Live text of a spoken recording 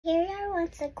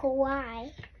once a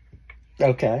kawaii.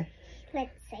 Okay.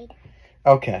 Let's say that.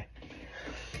 Okay.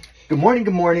 Good morning,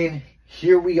 good morning.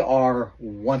 Here we are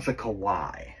once a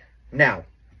kawaii. Now,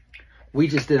 we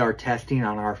just did our testing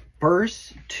on our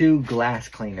first 2 glass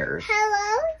cleaners.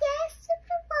 Hello, yes,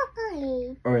 Super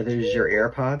Broccoli. Or there's your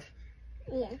AirPods?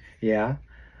 Yes. Yeah?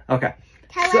 Okay.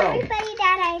 Tell So, everybody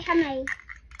that I have my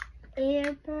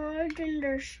AirPods and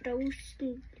they're so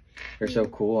stupid. they're so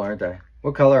cool, aren't they?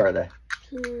 What color are they?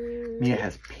 Pink. Mia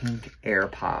has pink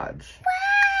AirPods.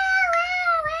 Wow,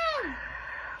 wow, wow.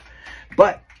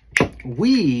 But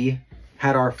we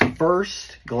had our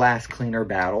first glass cleaner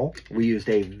battle. We used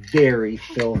a very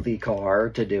filthy car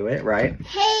to do it, right?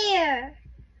 Hair.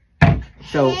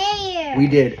 So Hair. we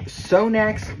did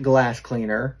Sonax glass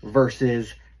cleaner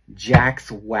versus Jax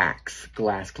Wax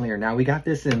glass cleaner. Now we got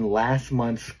this in last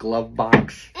month's glove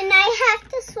box. And I have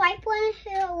to swipe one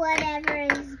for whatever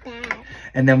is bad.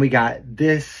 And then we got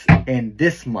this in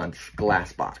this month's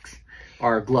glass box.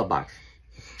 Or glove box.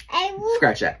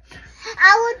 Scratch that.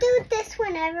 I will do this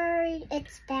whenever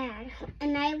it's bad.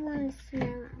 And I want to smell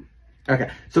them. Okay,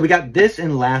 so we got this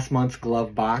in last month's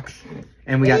glove box.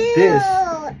 And we got this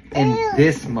in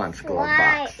this month's glove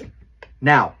box.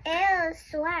 Now. Ew,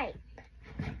 swipe.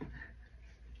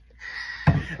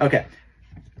 Okay.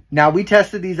 Now we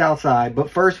tested these outside, but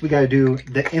first we got to do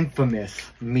the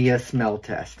infamous Mia smell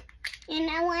test. You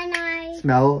know when I...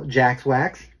 Smell Jax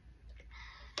Wax?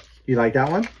 You like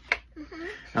that one?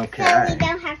 Okay. So we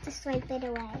don't have to swipe it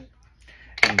away.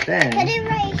 And then... Put it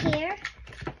right here.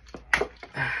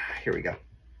 Here we go.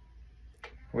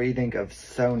 What do you think of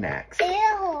Sonax?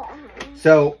 Ew.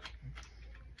 So,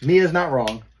 Mia's not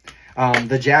wrong.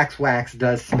 The Jax Wax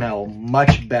does smell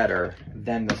much better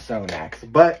than the Sonax.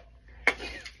 But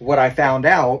what I found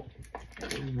out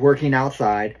working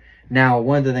outside, now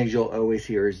one of the things you'll always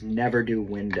hear is never do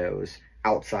windows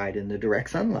outside in the direct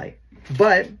sunlight.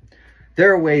 But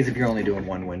there are ways, if you're only doing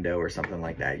one window or something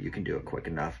like that, you can do it quick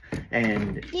enough.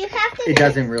 And You have to it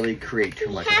doesn't really create too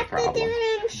much of a have problem. to do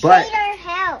it in But our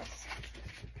house.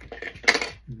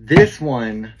 this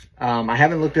one, I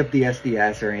haven't looked up the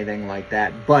SDS or anything like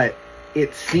that, but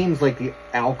it seems like the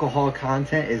alcohol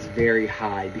content is very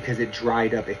high because it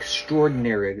dried up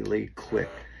extraordinarily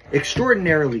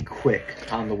quick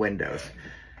on the windows.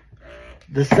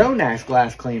 The Sonax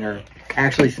glass cleaner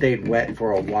actually stayed wet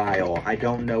for a while. I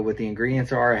don't know what the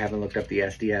ingredients are. I haven't looked up the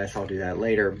SDS. I'll do that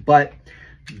later. But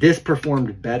this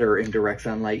performed better in direct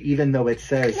sunlight, even though it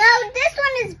says... No, this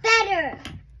one is better.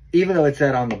 Even though it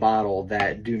said on the bottle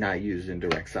that do not use in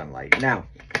direct sunlight. Now,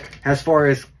 as far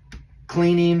as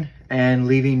cleaning and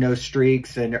leaving no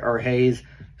streaks or haze,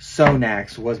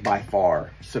 Sonax was by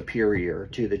far superior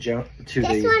to the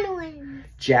One wins.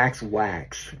 Jax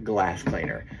Wax glass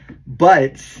cleaner.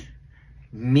 But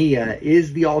Mia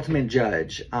is the ultimate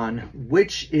judge on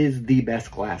which is the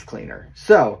best glass cleaner.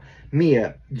 So,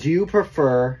 Mia, do you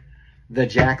prefer the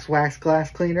Jax Wax glass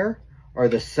cleaner or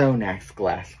the Sonax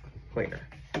glass cleaner?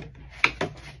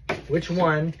 Which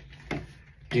one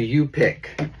do you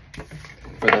pick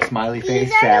for the smiley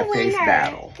face, sad face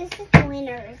battle? This is the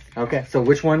winners. Okay, so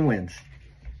which one wins?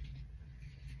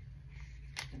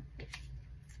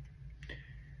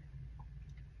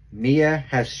 Mia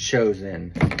has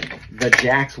chosen the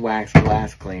Jax Wax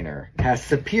glass cleaner as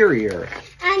superior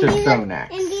to Sonax.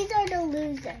 And these are the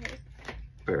losers.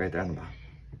 Put it right there on the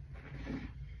bottom.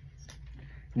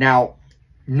 Now,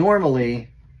 normally,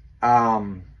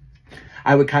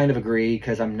 I would kind of agree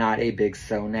because I'm not a big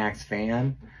Sonax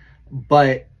fan,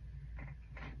 but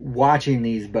watching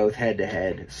these both head to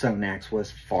head, Sonax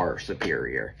was far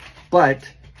superior. But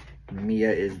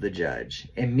Mia is the judge,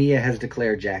 and Mia has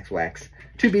declared Jax Wax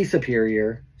to be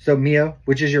superior. So Mia,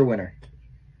 which is your winner?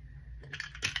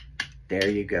 There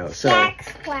you go. So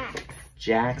Jax Wax.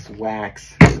 Jax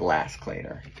Wax glass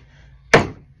cleaner.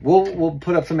 We'll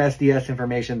put up some SDS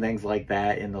information, things like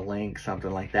that in the link, something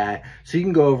like that. So you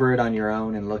can go over it on your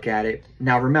own and look at it.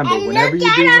 Now remember, And whenever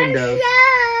you do windows,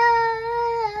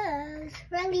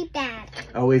 really bad.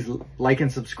 always like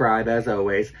and subscribe as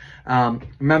always.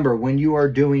 Remember, when you are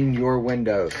doing your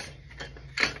windows,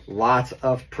 lots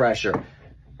of pressure.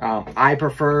 I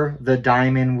prefer the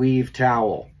diamond weave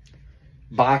towel.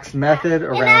 Box method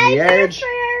around the edge,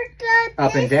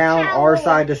 up and down, or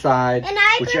side to side,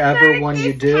 whichever one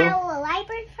you do. I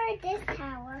prefer this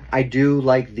towel. I do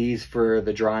like these for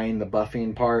the drying, the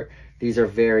buffing part. These are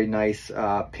very nice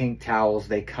pink towels.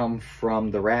 They come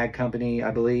from the Rag Company, I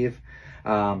believe.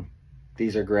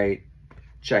 These are great.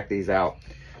 Check these out.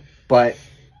 But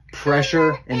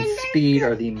pressure and speed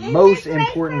are the most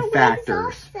important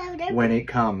factors when it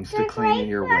comes to cleaning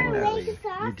your windows.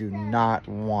 You do not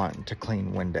want to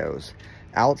clean windows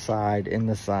outside in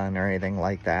the sun or anything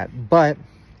like that, but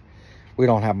we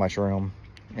don't have much room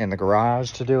in the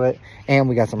garage to do it, and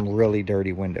we got some really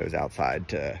dirty windows outside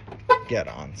to get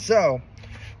on. So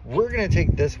we're gonna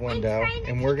take this window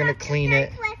and we're gonna clean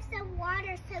it.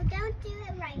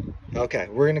 Okay,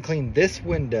 we're gonna clean this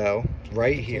window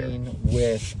right here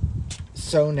with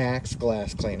Sonax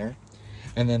glass cleaner,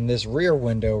 and then this rear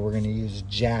window we're gonna use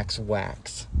Jax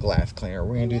Wax glass cleaner.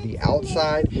 We're gonna do the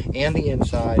outside and the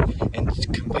inside and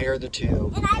compare the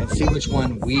two and see which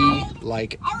one we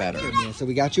like better. So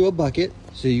we got you a bucket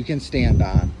so you can stand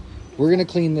on. We're gonna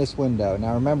clean this window.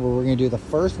 Now remember, we're gonna do the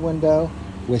first window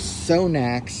with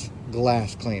Sonax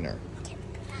glass cleaner.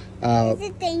 Is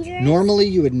it dangerous? Normally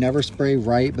you would never spray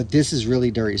right, but this is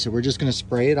really dirty, so we're just going to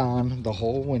spray it on the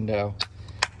whole window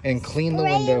and clean the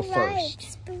window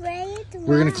first.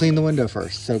 We're going to clean the window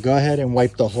first, so go ahead and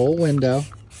wipe the whole window.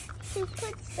 You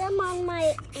put some on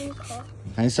my ankle.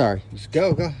 I'm sorry. Just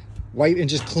go wipe and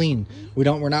just clean.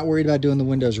 We're not worried about doing the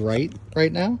windows right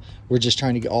now. We're just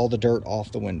trying to get all the dirt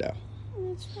off the window.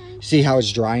 See how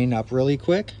it's drying up really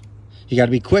quick? You got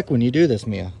to be quick when you do this,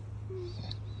 Mia.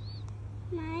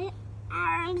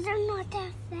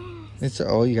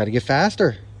 You got to get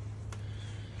faster.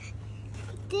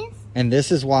 And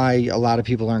this is why a lot of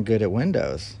people aren't good at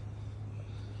windows,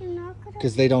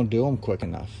 because they don't do them quick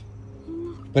enough.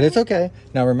 But it's okay.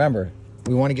 Now remember,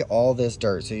 we want to get all this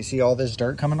dirt. So you see all this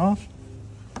dirt coming off?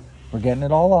 We're getting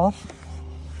it all off.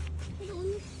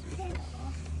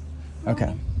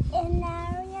 Okay. And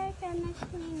now you're gonna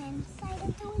clean inside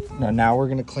of the window? No, now we're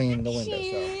gonna clean the window.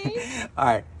 So. All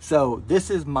right, so this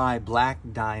is my black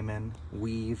diamond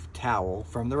weave towel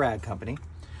from the Rag Company.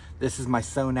 This is my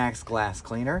Sonax glass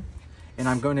cleaner, and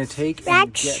I'm going to take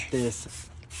and get this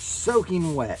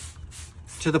soaking wet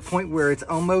to the point where it's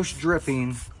almost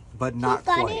dripping, but not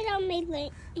quite.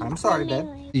 I'm sorry,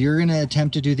 babe. You're gonna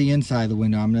attempt to do the inside of the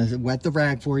window. I'm gonna wet the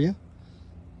rag for you.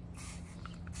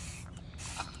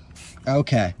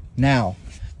 Okay, now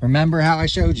remember how I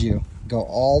showed you. Go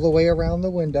all the way around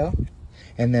the window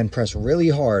and then press really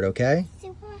hard, okay?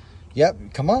 Super.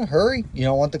 Yep, come on, hurry. You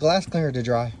don't want the glass cleaner to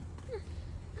dry.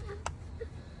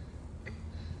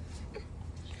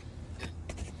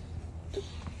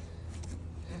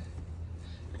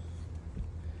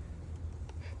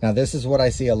 Now this is what I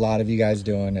see a lot of you guys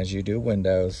doing as you do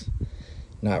windows.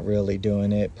 Not really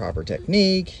doing it proper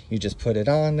technique. You just put it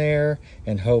on there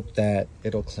and hope that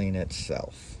it'll clean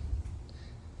itself.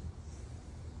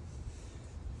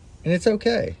 And it's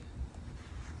okay.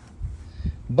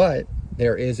 But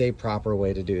there is a proper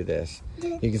way to do this.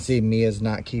 You can see Mia's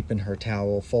not keeping her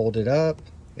towel folded up.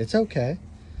 It's okay.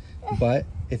 But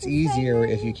it's easier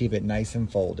if you keep it nice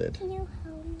and folded.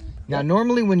 Now,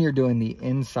 normally when you're doing the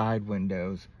inside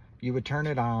windows, you would turn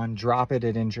it on, drop it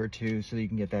an inch or two so you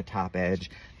can get that top edge.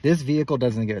 This vehicle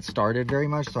doesn't get started very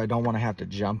much, so I don't want to have to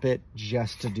jump it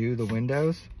just to do the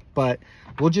windows. But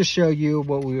we'll just show you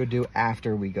what we would do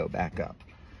after we go back up.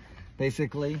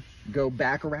 Basically, go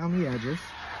back around the edges.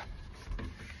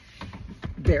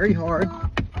 Very hard.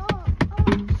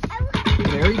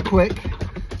 Very quick.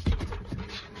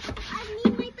 I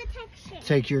need my protection.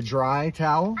 Take your dry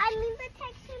towel. I need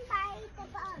protection by the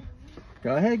bug.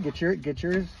 Go ahead, get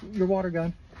your water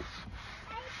gun.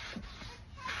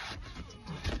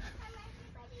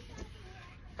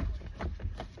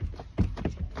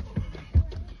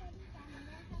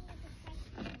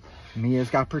 Mia's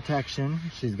got protection.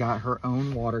 She's got her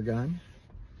own water gun.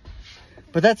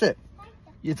 But that's it.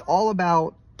 It's all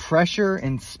about pressure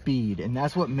and speed, and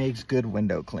that's what makes good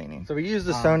window cleaning. So we use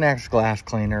the Sonax glass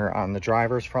cleaner on the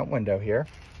driver's front window here,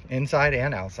 inside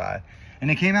and outside. And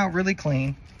it came out really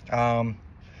clean.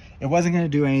 It wasn't going to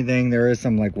do anything. There is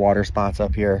some like water spots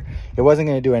up here. It wasn't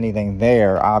going to do anything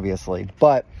there, obviously,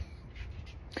 but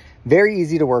very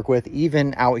easy to work with,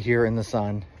 even out here in the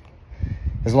sun,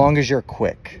 as long as you're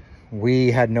quick.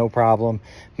 We had no problem.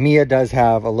 Mia does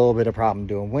have a little bit of problem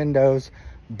doing windows,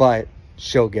 but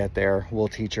she'll get there. We'll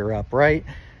teach her up, right?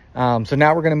 So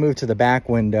now we're going to move to the back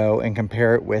window and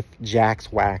compare it with Jax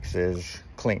Wax's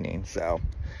cleaning. So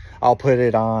I'll put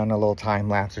it on a little time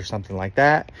lapse or something like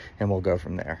that, and we'll go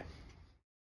from there.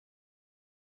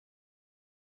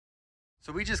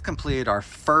 So we just completed our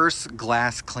first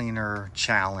glass cleaner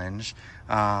challenge,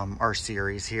 our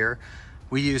series here.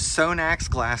 We used Sonax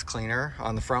glass cleaner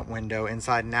on the front window,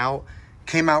 inside and out.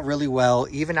 Came out really well.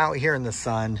 Even out here in the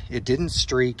sun, it didn't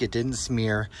streak, it didn't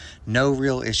smear. No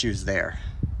real issues there.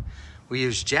 We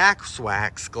used Jax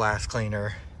Wax glass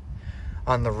cleaner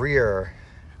on the rear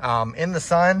In the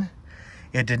sun,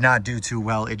 it did not do too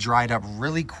well. It dried up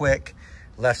really quick,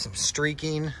 left some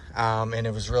streaking, and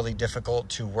it was really difficult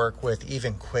to work with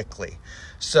even quickly.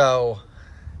 So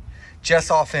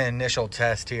just off an initial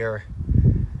test here,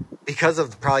 because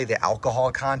of probably the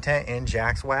alcohol content in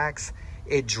Jax Wax,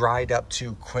 it dried up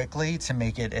too quickly to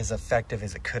make it as effective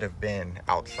as it could have been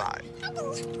outside.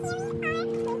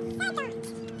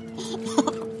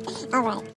 All right.